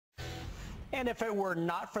And if it were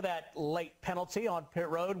not for that late penalty on pit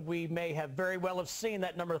road, we may have very well have seen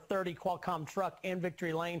that number 30 Qualcomm truck in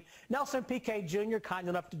victory lane. Neson Piquet Jr. kind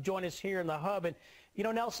enough to join us here in the hub. And, you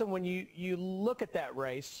know, Nelson, when you look at that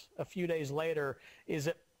race a few days later, is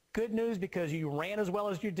it good news because you ran as well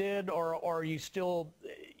as you did, or are you still,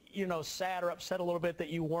 you know, sad or upset a little bit that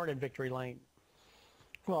you weren't in victory lane?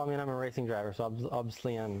 Well, I mean, I'm a racing driver, so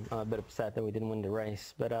obviously I'm a bit upset that we didn't win the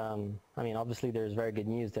race. But, I mean, obviously there's very good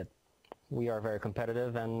news that we are very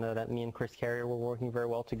competitive, and that me and Chris Carrier were working very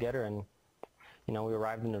well together. And, you know, we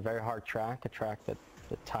arrived in a very hard track, a track that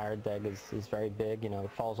the tire deg is very big, you know,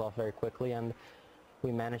 it falls off very quickly. And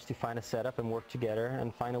we managed to find a setup and work together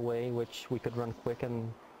and find a way which we could run quick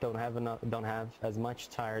and don't have as much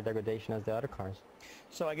tire degradation as the other cars.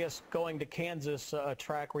 So I guess going to Kansas, a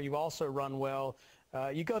track where you also run well,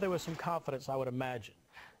 you go there with some confidence, I would imagine.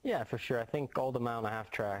 Yeah, for sure. I think all the mile and a half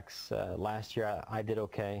tracks, last year I did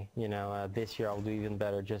okay. You know, this year I'll do even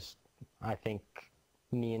better. Just, I think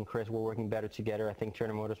me and Chris were working better together. I think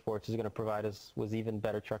Turner Motorsports is going to provide us with even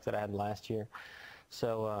better trucks that I had last year.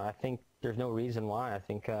 So I think there's no reason why. I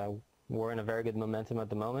think we're in a very good momentum at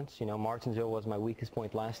the moment. You know, Martinsville was my weakest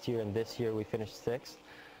point last year, and this year we finished 6th.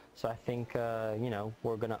 So I think, you know,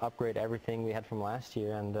 we're going to upgrade everything we had from last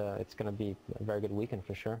year, and it's going to be a very good weekend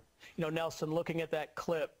for sure. You know, Nelson, looking at that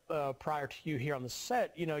clip prior to you here on the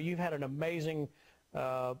set, you know, you've had an amazing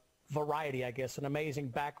variety, I guess, an amazing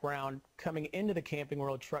background coming into the Camping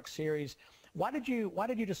World Truck Series. Why did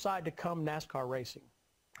you decide to come NASCAR racing?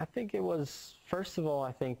 I think it was, first of all,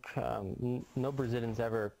 I think no Brazilians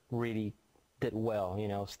ever really did well, you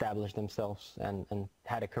know, established themselves and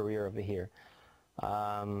had a career over here.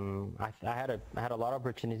 I had a lot of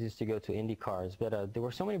opportunities to go to Indy cars, but there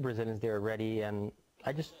were so many Brazilians there already, and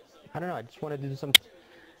I don't know, I just wanted to do something,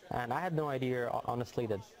 and I had no idea, honestly,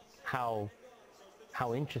 that how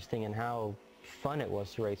interesting and how fun it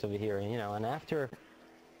was to race over here, you know. And after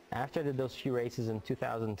I did those few races in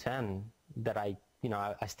 2010, that I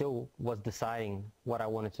still was deciding what I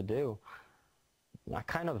wanted to do.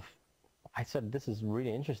 I said, this is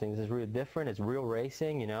really interesting, this is really different, it's real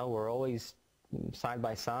racing, you know, we're always side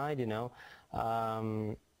by side, you know,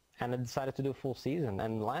 and I decided to do a full season.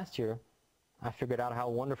 And last year I figured out how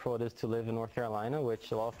wonderful it is to live in North Carolina,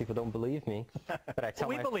 which a lot of people don't believe me, but I tell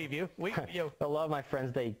we believe you. A lot of my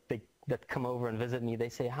friends that come over and visit me, they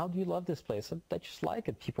say, how do you love this place? I just like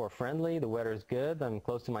it. People are friendly, the weather is good, I'm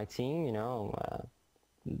close to my team, you know.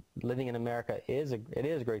 Living in America is a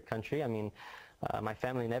great country. I mean, my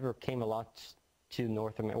family never came a lot to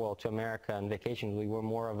to America on vacations. We were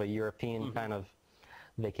more of a European kind of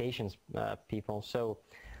vacations people. So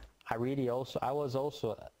I was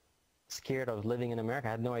also scared of living in America.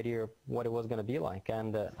 I had no idea what it was going to be like,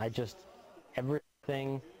 and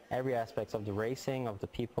every aspect of the racing, of the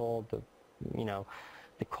people,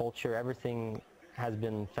 the culture, everything has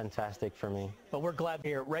been fantastic for me. But we're glad to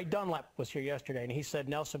hear. Ray Dunlap was here yesterday, and he said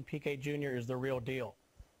Neson Piquet Jr. is the real deal.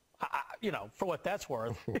 You know, for what that's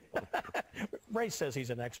worth. Ray says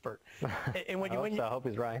he's an expert. And I hope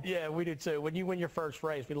he's right. Yeah, we do too. When you win your first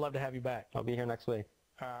race, we'd love to have you back. I'll be here next week.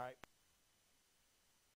 All right.